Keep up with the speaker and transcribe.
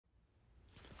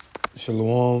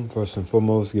Shalom, first and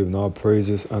foremost, giving all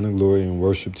praises, honor, glory, and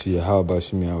worship to Yahweh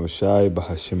Bashim Yahushai,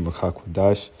 Bahashim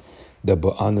Bakakwadash,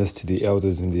 double honors to the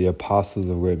elders and the apostles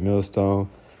of Great Millstone.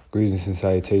 Greetings and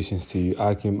salutations to you,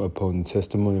 Akim, upon the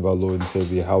testimony of our Lord and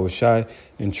Savior Yahushai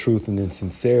in truth and in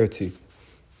sincerity.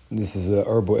 This is a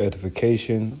herbal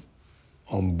edification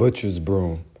on Butcher's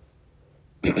Broom.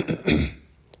 Be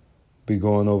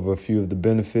going over a few of the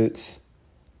benefits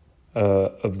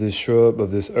of this shrub,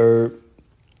 of this herb,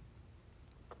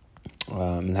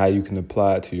 and how you can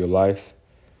apply it to your life.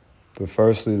 But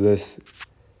firstly, let's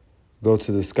go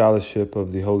to the scholarship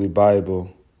of the Holy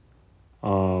Bible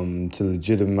to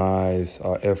legitimize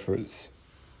our efforts.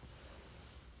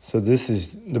 So this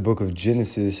is the book of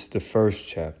Genesis, the first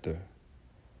chapter,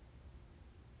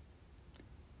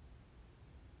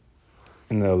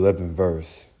 in the 11th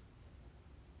verse.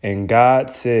 And God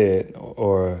said,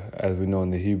 or as we know in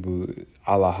the Hebrew,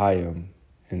 Alahayim,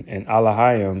 and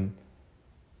Alahayim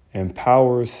and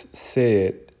powers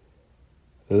said,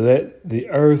 let the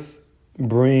earth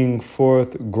bring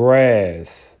forth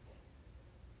grass,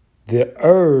 the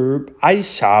herb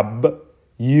Aishab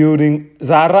yielding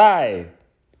Zarai. I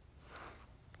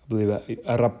believe that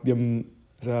Arabian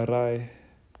Zarai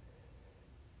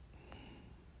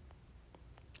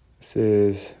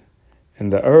says,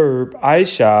 and the herb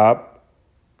Aishab,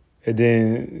 and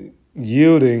then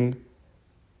yielding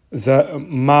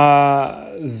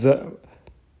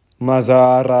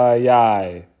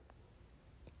Mazarayai.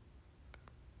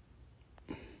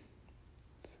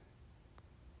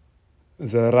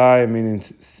 Zarai meaning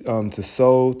to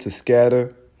sow, to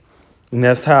scatter. And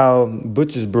that's how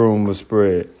Butcher's Broom was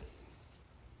spread.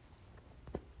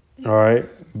 All right?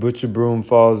 Butcher Broom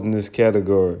falls in this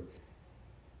category.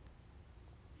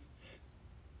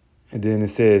 And then it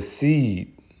says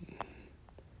seed.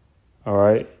 All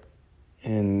right?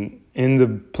 And in the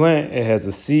plant, it has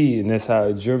a seed, and that's how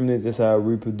it germinates, that's how it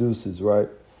reproduces, right?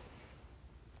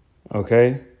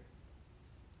 Okay?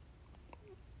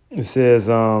 It says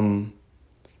in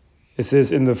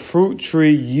the fruit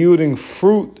tree yielding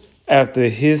fruit after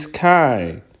his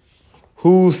kind,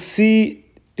 whose seed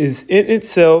is in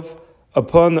itself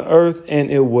upon the earth,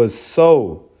 and it was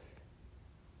so.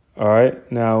 All right?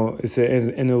 Now, it says,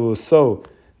 and it was so.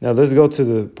 Now, let's go to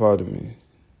the, pardon me.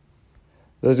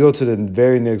 Let's go to the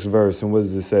very next verse. And what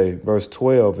does it say? Verse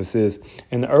 12, it says,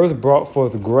 and the earth brought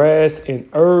forth grass and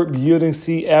herb yielding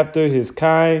seed after his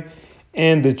kind,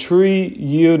 and the tree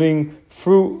yielding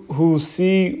fruit whose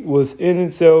seed was in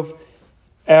itself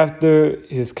after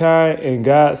his kind. And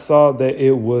God saw that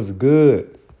it was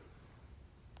good.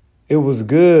 It was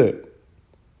good.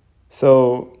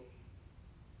 So,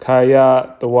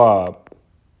 Kayat Tawab.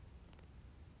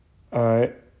 All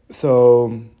right.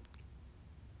 So,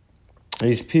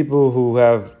 these people who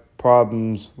have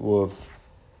problems with,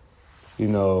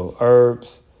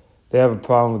 herbs, they have a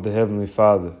problem with the Heavenly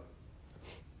Father.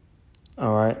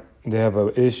 All right? They have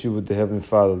an issue with the Heavenly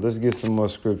Father. Let's get some more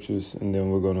scriptures, and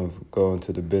then we're going to go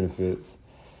into the benefits.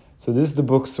 So this is the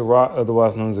book Sirach,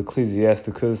 otherwise known as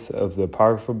Ecclesiasticus of the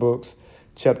Apocrypha books,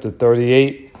 chapter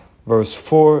 38, verse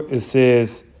 4. It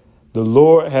says, the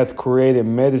Lord hath created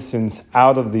medicines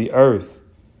out of the earth.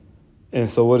 And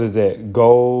so what is that?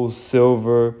 Gold,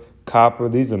 silver, copper,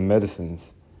 these are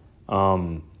medicines.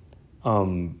 Tourmaline,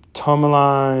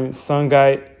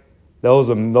 sungite, those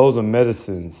are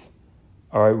medicines.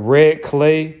 All right, red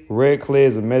clay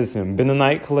is a medicine.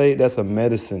 Bentonite clay, that's a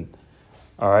medicine.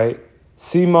 All right,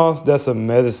 sea moss, that's a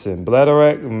medicine.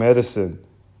 Bladderwrack, medicine.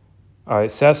 All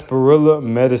right, sarsaparilla,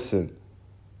 medicine.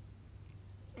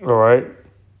 All right,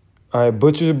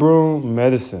 butcher's broom,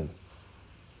 medicine.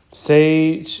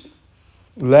 Sage,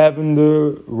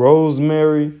 lavender,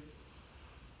 rosemary.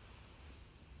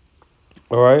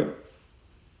 All right.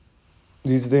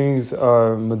 These things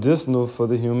are medicinal for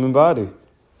the human body.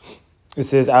 It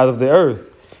says out of the earth.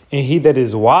 And he that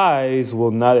is wise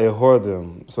will not abhor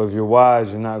them. So if you're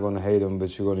wise, you're not going to hate them,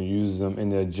 but you're going to use them in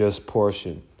their just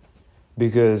portion.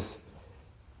 Because,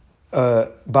 by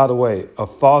the way, a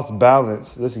false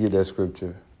balance. Let's get that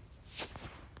scripture.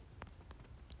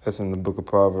 That's in the book of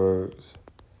Proverbs.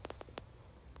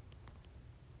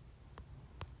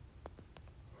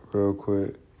 Real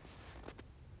quick.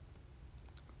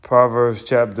 Proverbs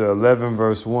chapter 11,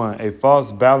 verse 1. A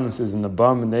false balance is an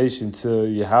abomination to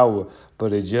Yahweh,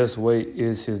 but a just weight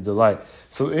is his delight.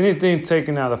 So anything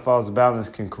taken out of false balance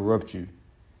can corrupt you.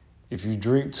 If you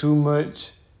drink too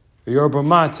much yerba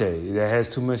mate that has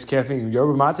too much caffeine,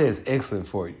 yerba mate is excellent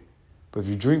for you. But if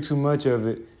you drink too much of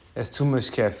it, that's too much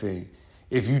caffeine.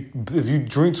 If you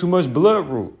drink too much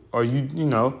bloodroot, or you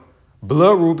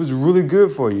Bloodroot is really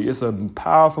good for you. It's a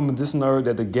powerful medicinal herb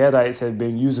that the Gadites have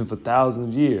been using for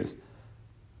thousands of years.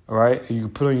 All right? And you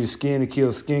can put on your skin to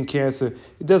kill skin cancer.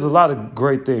 It does a lot of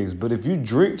great things. But if you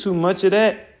drink too much of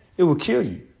that, it will kill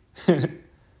you.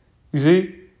 You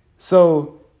see?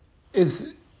 So it's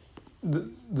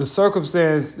the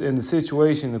circumstance and the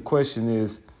situation, the question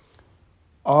is,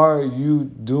 are you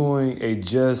doing a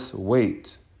just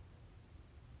weight?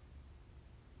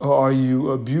 Or are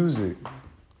you abusing?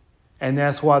 And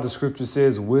that's why the scripture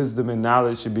says wisdom and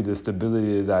knowledge should be the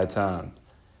stability of thy time.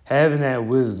 Having that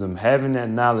wisdom, having that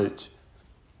knowledge,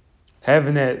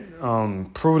 having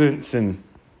that prudence and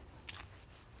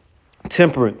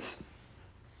temperance,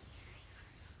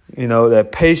 that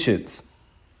patience.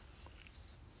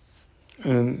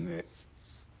 And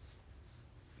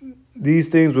these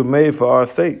things were made for our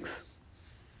sakes.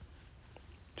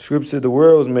 Scripture said the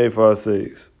world was made for our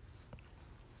sakes.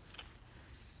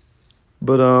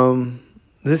 But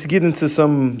let's get into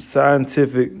some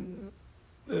scientific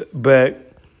back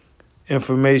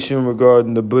information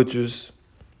regarding the butchers.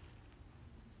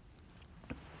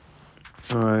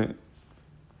 All right.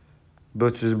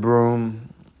 Butcher's Broom.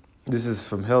 This is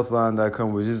from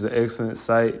healthline.com, which is an excellent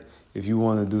site if you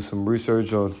want to do some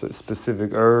research on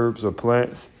specific herbs or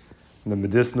plants and the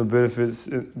medicinal benefits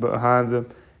behind them.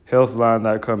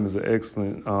 Healthline.com is an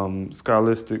excellent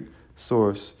scholastic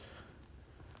source.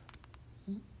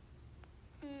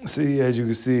 See, as you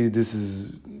can see,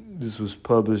 this was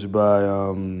published by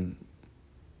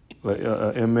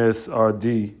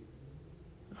MSRD,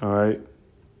 all right,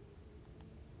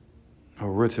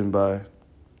 or written by.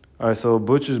 All right, so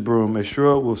Butcher's Broom, a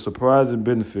shrub with surprising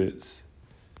benefits.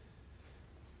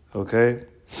 Okay.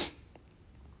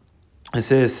 It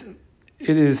says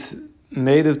it is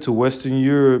native to Western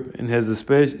Europe and has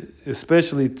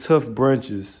especially tough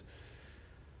branches.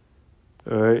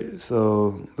 All right,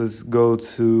 so let's go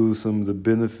to some of the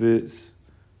benefits.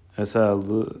 That's how it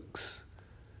looks.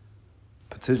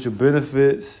 Potential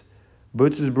benefits.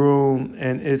 Butcher's Broom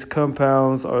and its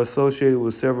compounds are associated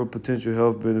with several potential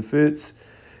health benefits.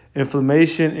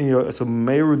 Inflammation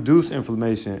may reduce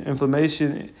inflammation.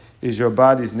 Inflammation is your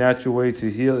body's natural way to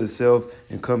heal itself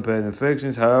and combat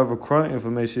infections. However, chronic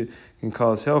inflammation can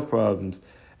cause health problems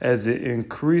as it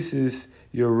increases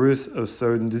your risk of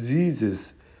certain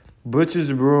diseases.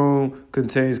 Butcher's Broom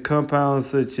contains compounds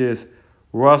such as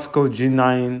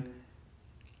roscogenine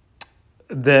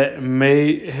that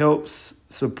may help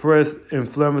suppress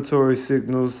inflammatory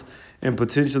signals and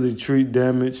potentially treat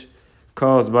damage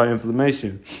caused by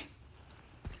inflammation.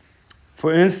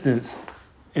 For instance,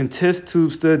 in test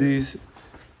tube studies,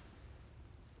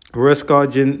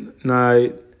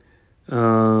 roscogenine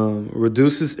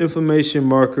reduces inflammation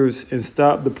markers and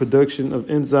stops the production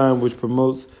of enzyme which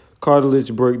promotes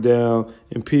cartilage breakdown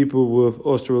in people with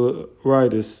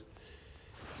osteoarthritis.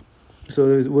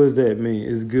 So what does that mean?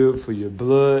 It's good for your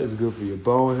blood. It's good for your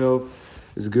bone health.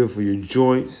 It's good for your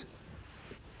joints.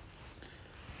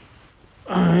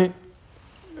 All right.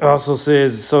 It also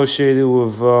says associated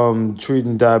with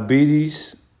treating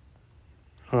diabetes.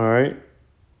 All right.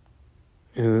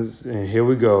 And here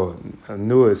we go. I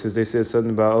knew it. Since they said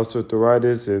something about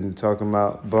osteoarthritis and talking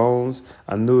about bones,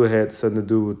 I knew it had something to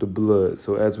do with the blood.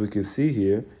 So as we can see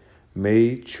here,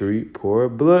 may treat poor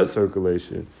blood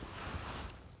circulation.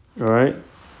 All right,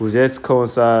 which that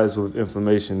coincides with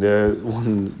inflammation. They're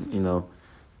going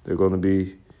to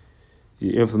be,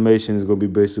 your inflammation is going to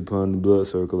be based upon the blood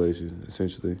circulation,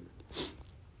 essentially.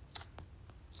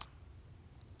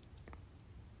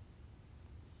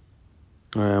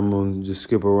 All right, I'm going to just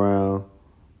skip around.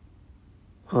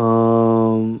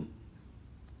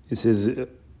 It says,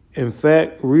 in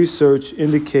fact, research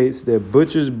indicates that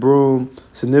Butcher's Broom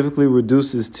significantly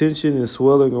reduces tension and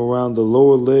swelling around the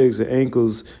lower legs and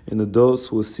ankles in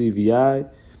adults with CVI.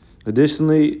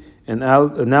 Additionally, an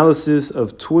analysis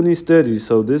of 20 studies,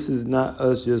 so this is not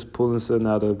us just pulling something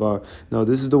out of our, no,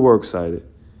 this is the works cited.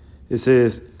 It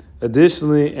says,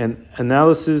 additionally, an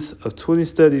analysis of 20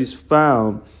 studies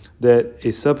found that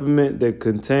a supplement that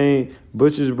contained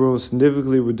Butcher's Broom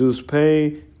significantly reduced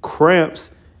pain,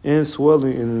 cramps, and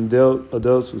swelling in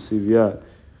adults with CVI.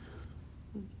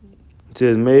 It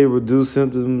says may reduce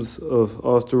symptoms of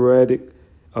osteoarthritic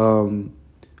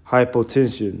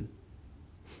hypotension.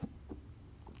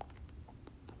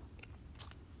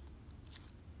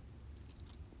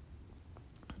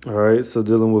 All right, so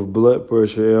dealing with blood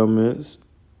pressure ailments.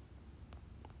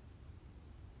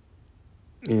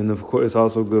 And of course, it's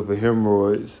also good for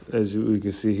hemorrhoids, as you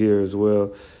can see here as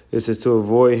well. It says to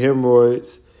avoid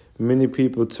hemorrhoids, many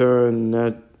people turn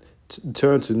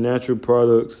to natural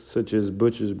products such as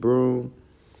Butcher's Broom.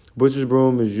 Butcher's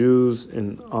broom is used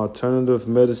in alternative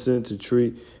medicine to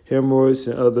treat hemorrhoids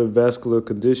and other vascular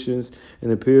conditions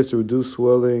and appears to reduce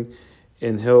swelling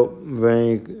and help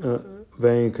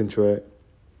vein contract.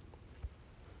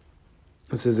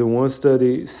 It says in one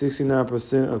study,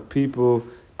 69% of people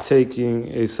taking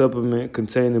a supplement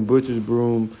containing butcher's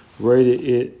broom rated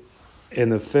it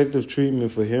an effective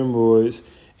treatment for hemorrhoids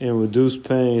and reduced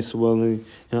pain, swelling,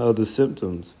 and other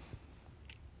symptoms.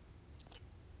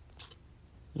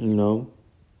 You know?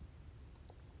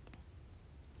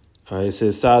 All right, it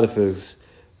says side effects.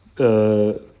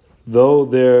 Though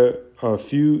there are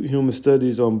few human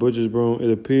studies on butcher's broom, it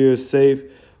appears safe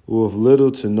with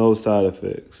little to no side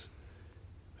effects.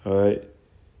 All right?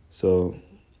 So,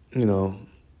 you know,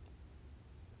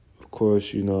 of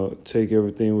course, you know, take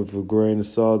everything with a grain of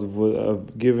salt of what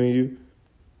I've given you.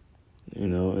 You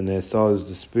know, and that salt is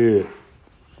the spirit.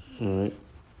 All right?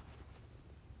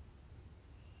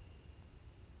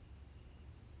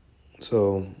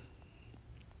 So,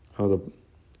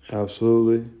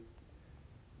 absolutely,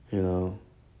 you know,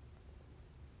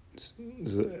 it's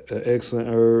an excellent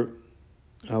herb.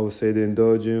 I would say to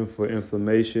indulge in for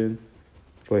inflammation,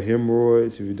 for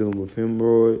hemorrhoids, if you're dealing with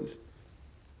hemorrhoids,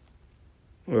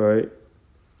 all right,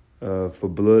 for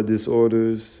blood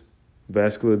disorders,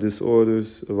 vascular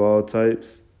disorders of all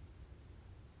types.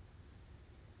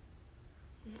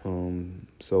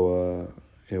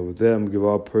 Yeah, with that, I'm going to give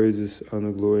all praises,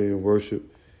 honor, glory, and worship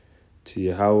to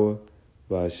Yahweh,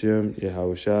 Ba'Hashem,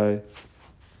 Yahweh Shai,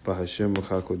 Ba'Hashem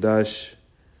Makakodash.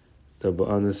 Double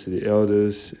honors to the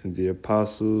elders and the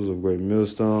apostles of Great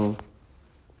Millstone.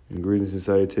 And greetings and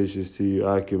salutations to you,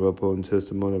 I keep upholding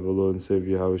testimony of our Lord and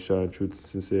Savior, Yahweh Shai, in truth and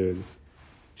sincerity.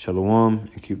 Shalom,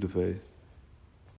 and keep the faith.